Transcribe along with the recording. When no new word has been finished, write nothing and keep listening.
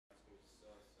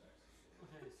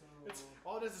It's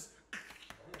all it is.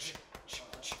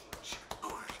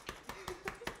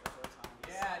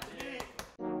 Yeah, dude.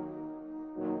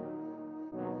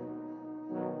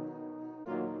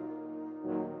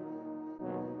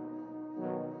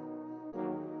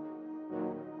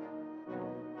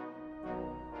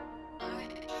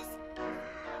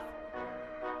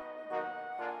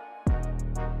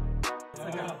 It's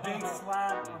like a big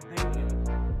slab of bacon.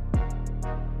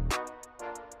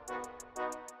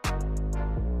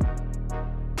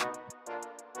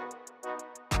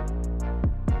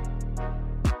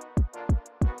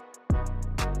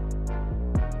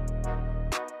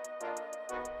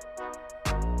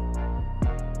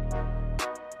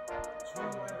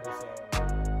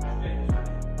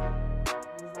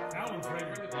 That one's ready.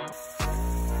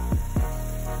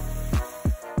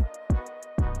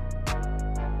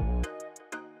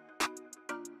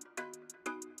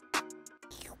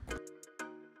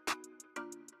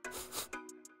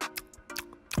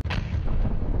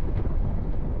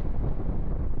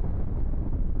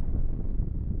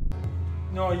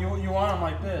 No, you want them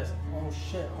like this. Oh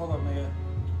shit, hold on, nigga.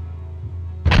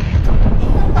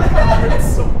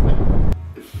 It's so bad.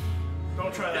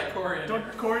 Don't try that. Corey,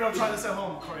 Don't try this at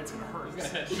home. Corey, it's gonna hurt.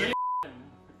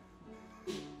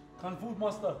 Kung Fu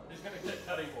master. He's gonna get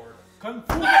cutting board. Kung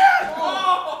Fu!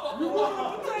 Oh! You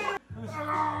want to There's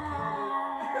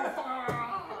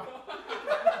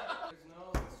no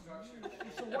structure.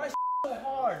 So why so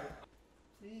hard?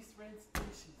 These red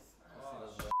species. Oh,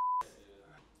 shit, dude.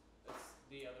 That's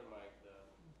the other mic, though.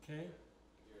 Okay.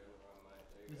 You're in the wrong mic.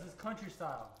 There you This go. is country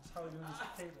style. This is how we do these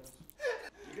tables.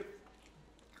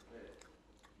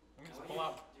 I'm gonna pull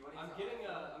out. I'm getting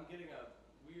a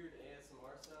weird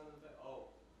ASMR sound of that. Oh.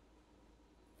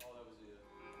 Oh, that was you.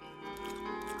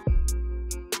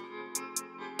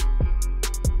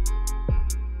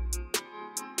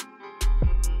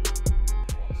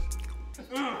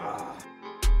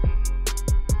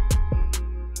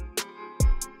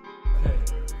 Okay.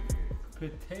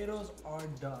 Potatoes are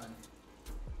done.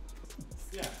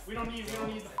 Yeah, we don't need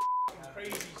the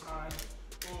crazy time.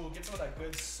 Ooh, get some of that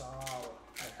good solid.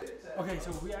 Okay,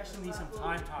 so we actually need some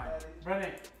time.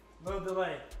 Brennan, little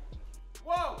delay.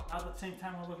 Whoa! Not the same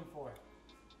time we're looking for.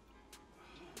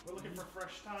 We're looking for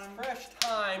fresh time. Fresh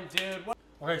time, dude. What?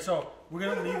 Okay, so we're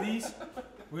gonna leave these.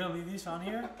 We're gonna leave these on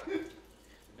here.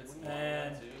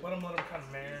 And Let them kind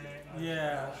of marinate.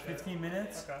 yeah, 15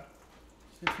 minutes. Okay.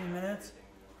 15 minutes.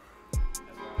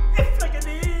 It's like a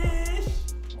dish.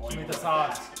 Make the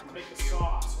sauce. Make the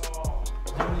sauce. Oh.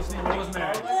 And we just need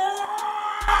rosemary.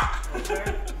 Okay.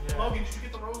 Yeah. Logan, did you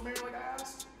get the rosemary like I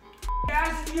asked?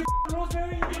 Guys, did you get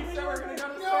rosemary? We said we're gonna go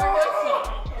to the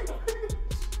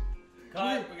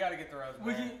Cut. We gotta get the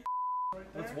rosemary. Right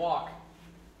Let's there? walk.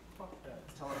 Fuck that.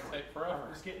 Tell her to take forever.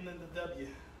 Just getting into W.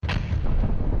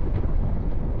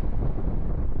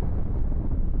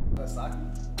 Sake?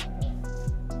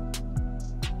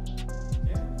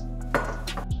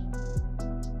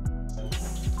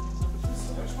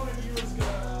 Which one of you is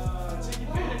gonna take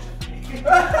advantage of me?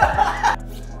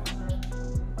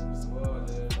 Whoa,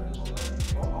 dude.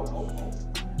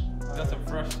 Got some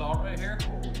fresh salt right here. We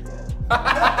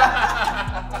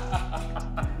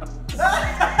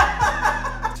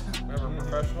have a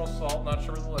professional salt, not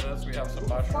sure what the lid is. We have some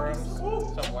mushrooms,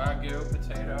 some Wagyu,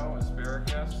 potato,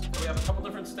 asparagus. So we have a couple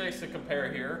different steaks to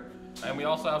compare here. And we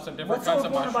also have some different What's so kinds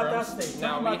of important mushrooms. about that steak? Now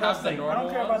Tell me we about have that the steak. normal I don't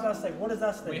care ones. about that steak. What is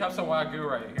that steak? We have some Wagyu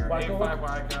right here. Wagyu? A5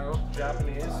 Wagyu,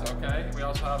 Japanese, okay? We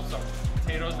also have some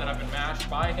potatoes that have been mashed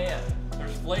by hand.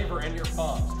 There's flavor in your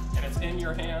palms, and it's in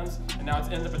your hands, and now it's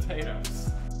in the potatoes.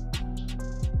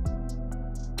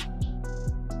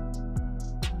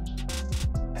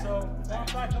 So, fun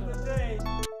fact of the day.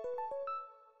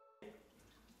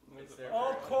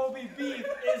 All Kobe beef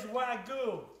is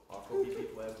Wagyu.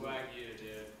 Wagyu,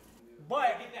 dude.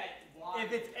 But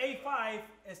if it's A5,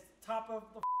 it's top of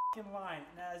the f***ing line.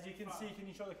 Now, as you can see, can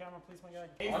you show the camera, please, my guy?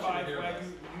 A5 want you to do Wagyu this.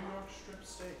 New York strip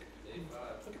steak.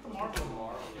 A5. Look at the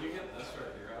marble. You get this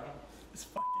right here, Adam. It's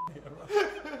fucking there, bro.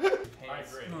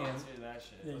 Pants, agree. Pants do that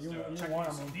shit. Yeah, Let's you do it. you want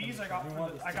them. These I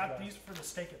got these for the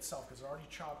steak itself because they're already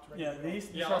chopped. Ready Yeah, to go. these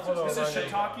Yeah, are let's for just- the This is There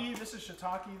you go. shiitake. This is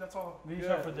shiitake. That's all. These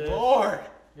are for this. Lord.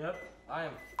 Yep, I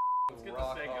am Let's get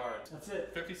the steak going. that's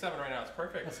it. 57 right now, it's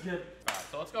perfect. That's good. Alright,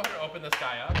 so let's go ahead and open this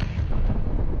guy up.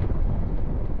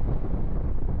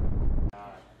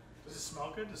 Does it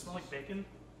smell good? Does it smell like bacon?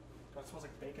 That smells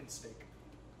like bacon steak.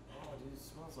 Oh, dude, it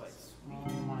smells like sweet.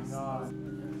 Oh my god.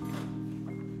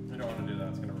 You don't want to do that,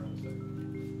 it's going to roast it.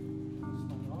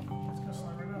 It's gonna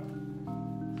slide right out.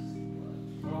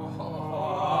 Oh,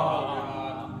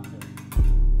 God.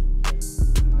 Nice.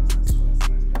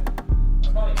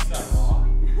 Probably set raw.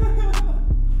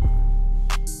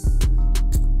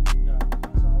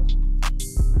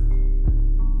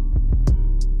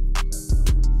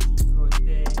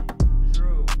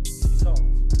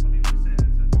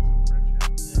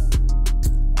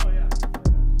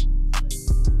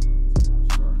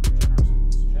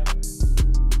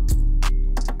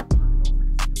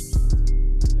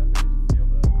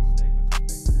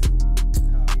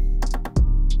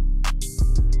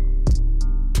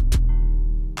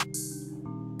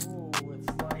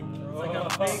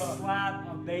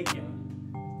 bacon.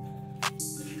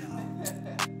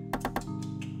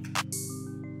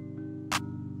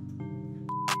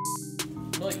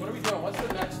 Like, what are we doing? What's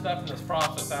the next step in this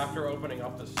process after opening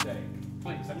up the steak?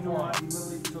 Please, You know what? You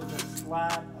literally took a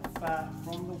slab of fat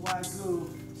from the Wagyu.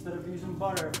 Instead of using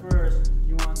butter first,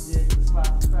 you want to get the slab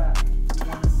of fat. You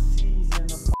want to season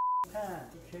the pan.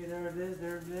 Okay, there it is.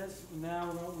 There it is.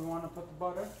 Now we want to put the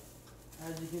butter.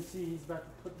 As you can see, he's about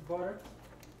to put the butter.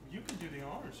 You can do the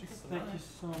honors. You can Thank you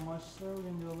so much, sir. We're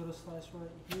going to do a little slice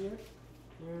right here.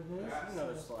 There it is.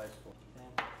 Another slice.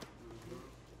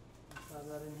 Slide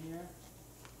that in here.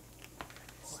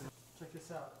 Check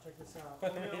this out. Check this out.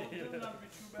 It doesn't have to be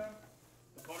too bad.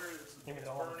 The butter is Give me it's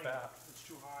all the burning. fat. It's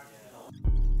too high.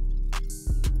 Yeah.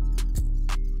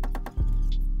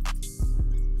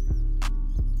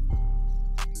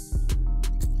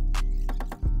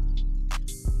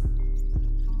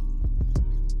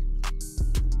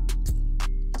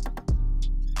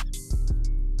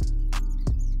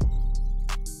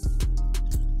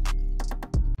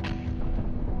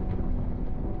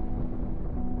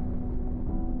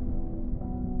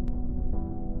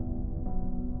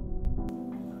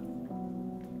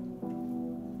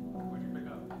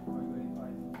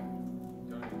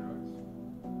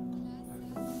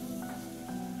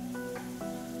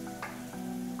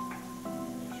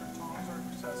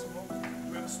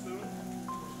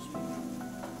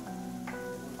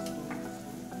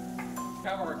 We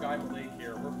have our guy Malik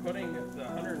here. We're putting the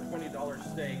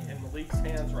 $120 steak in Malik's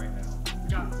hands right now. We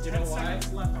got 10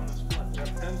 seconds left on this flip. We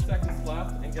have 10 seconds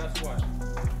left, and guess what?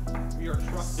 We are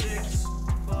trusting 6,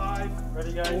 5,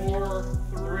 Ready, guys? 4,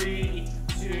 3,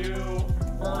 2,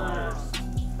 burst.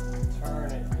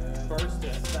 Turn it, dude. Burst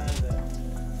it. Send it.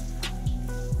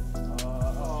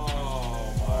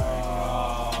 Oh my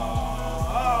God.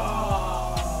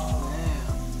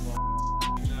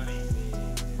 Nutty me,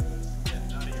 dude. Get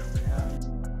nutty over here.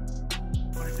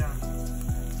 Put it down.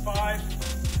 5,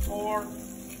 4, 3,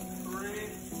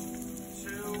 2,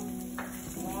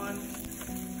 1.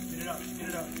 Get it up. Get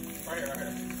it up. Right here, right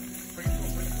here. Bring it to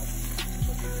him. Bring it to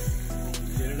him.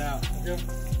 Get it out. Okay.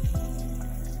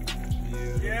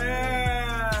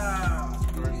 Yeah!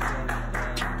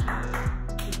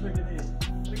 Just look at these.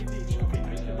 Look at these. Okay,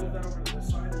 you can move that over to this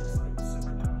side and just like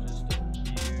simmer down. Just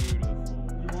beautiful.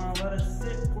 You want to let it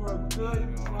sit for a good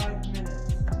 5 minutes.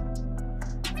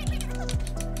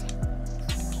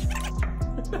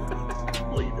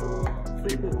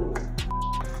 Flavor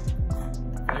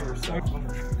so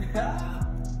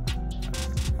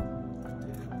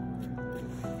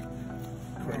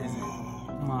Crazy.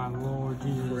 My Lord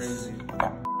Jesus. Crazy.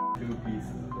 2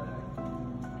 pieces of that.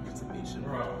 It's a nation.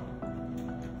 Bro.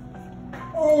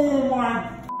 Oh my.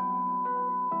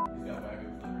 He's got Wagyu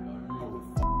flavor, dog.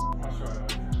 I'll show you.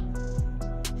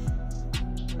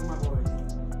 Where are my boys?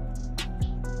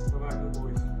 Where are my good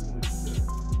boys? This is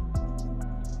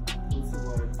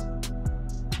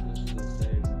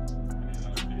insane.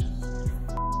 I need another piece.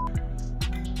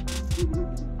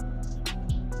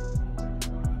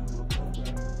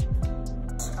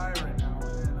 Sky right now,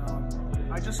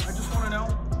 and I just want to know,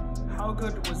 how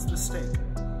good was the steak?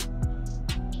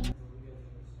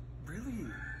 Really?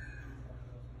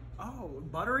 Oh,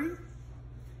 buttery?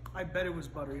 I bet it was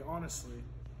buttery, honestly.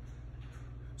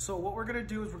 So what we're gonna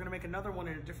do is we're gonna make another one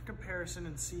in a different comparison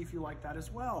and see if you like that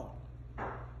as well.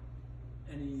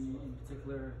 Any in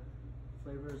particular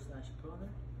flavors I should put on there?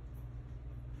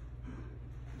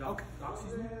 Okay. Dog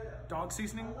seasoning? Dog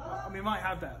seasoning? I mean, we might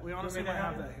have that. We honestly might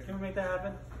have that Can here. we make that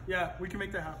happen? Yeah, we can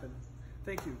make that happen.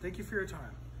 Thank you. Thank you for your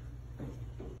time.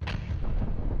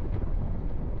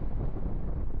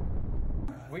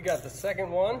 We got the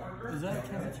second one. Is that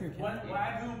your kid?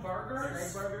 Wagyu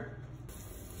burgers? Burger.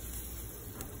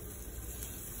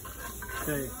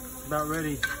 Okay, about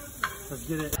ready. Let's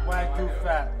get it. Wagyu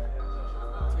fat.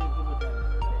 Take a look at it.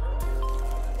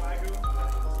 Wagyu.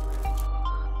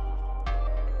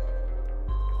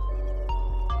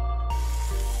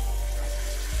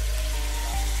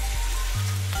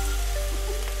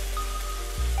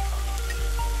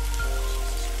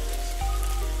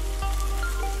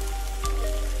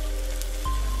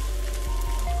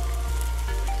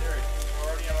 We're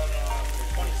already on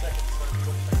 20 seconds. So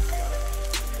 20 seconds. Got it.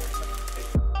 40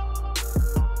 seconds.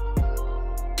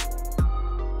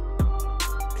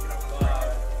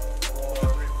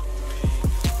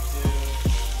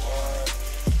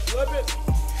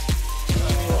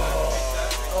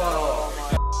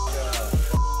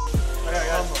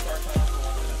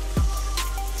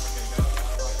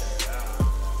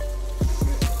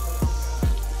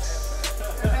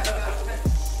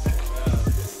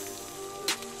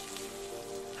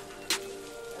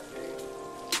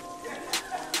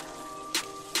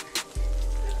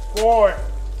 4,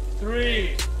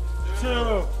 3, 2,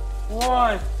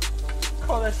 1.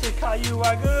 Call that shit Caillou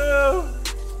Wagyu.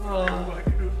 Oh my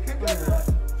God. Look at that.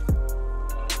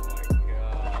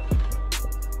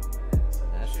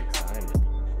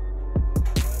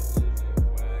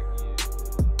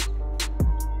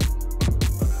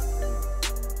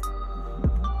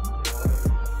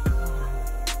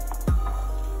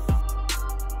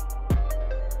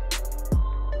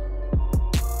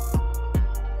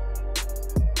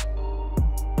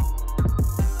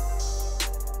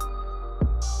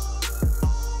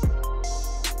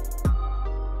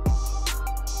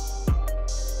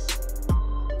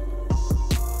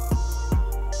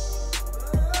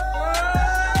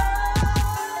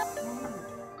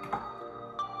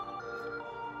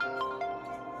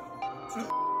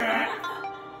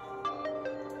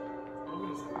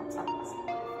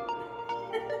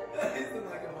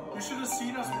 You should have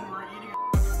seen us when we were eating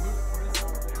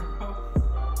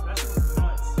that shit was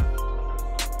nuts. The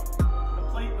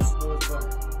plate was butter. I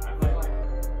feel like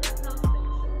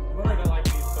I'm gonna like be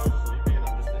so sleepy and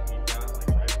I'm just gonna eat that like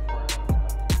right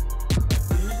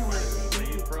before I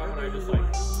leave, bro, and I just like I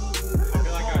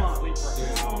feel like I sleep for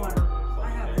an hour. I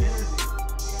have energy.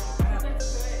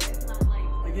 It's not like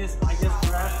I guess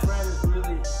grass bread is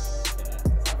really. I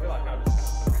feel like I'm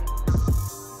just kind of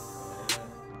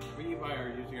we eat by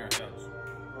using our hands.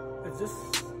 It's just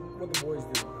what the boys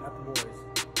do, not the boys.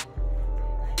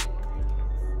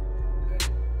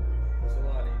 It's a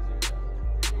lot easier.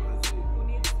 who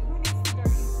needs the dirty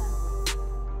utensils?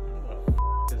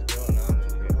 What the is going on?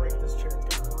 break this chair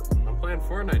down. I'm playing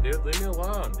Fortnite, dude. Leave me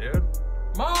alone, dude.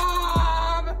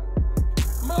 Mom!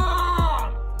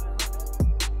 Mom!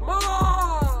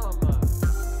 Mom!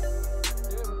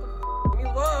 Dude, leave me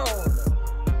alone.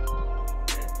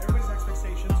 Everybody's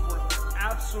expectations were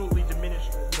absolutely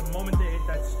diminished the moment they hit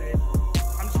that stage.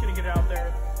 I'm just gonna get it out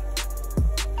there.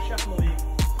 Chef Malik,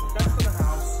 best in the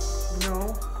house. No,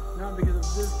 not because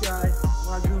of this guy,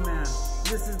 Wagyu man.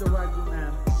 This is the Wagyu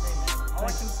man. Hey man, all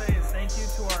I can say is thank you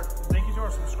to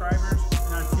our subscribers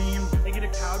And our team, Thank you to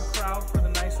Crowd for the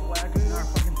nice Wagyu. and our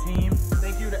fucking team,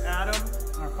 Thank you to Adam,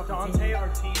 and our fucking Dante, team. our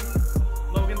team.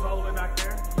 Logan's all the way back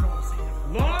there. You don't want to see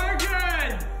him. Morgan!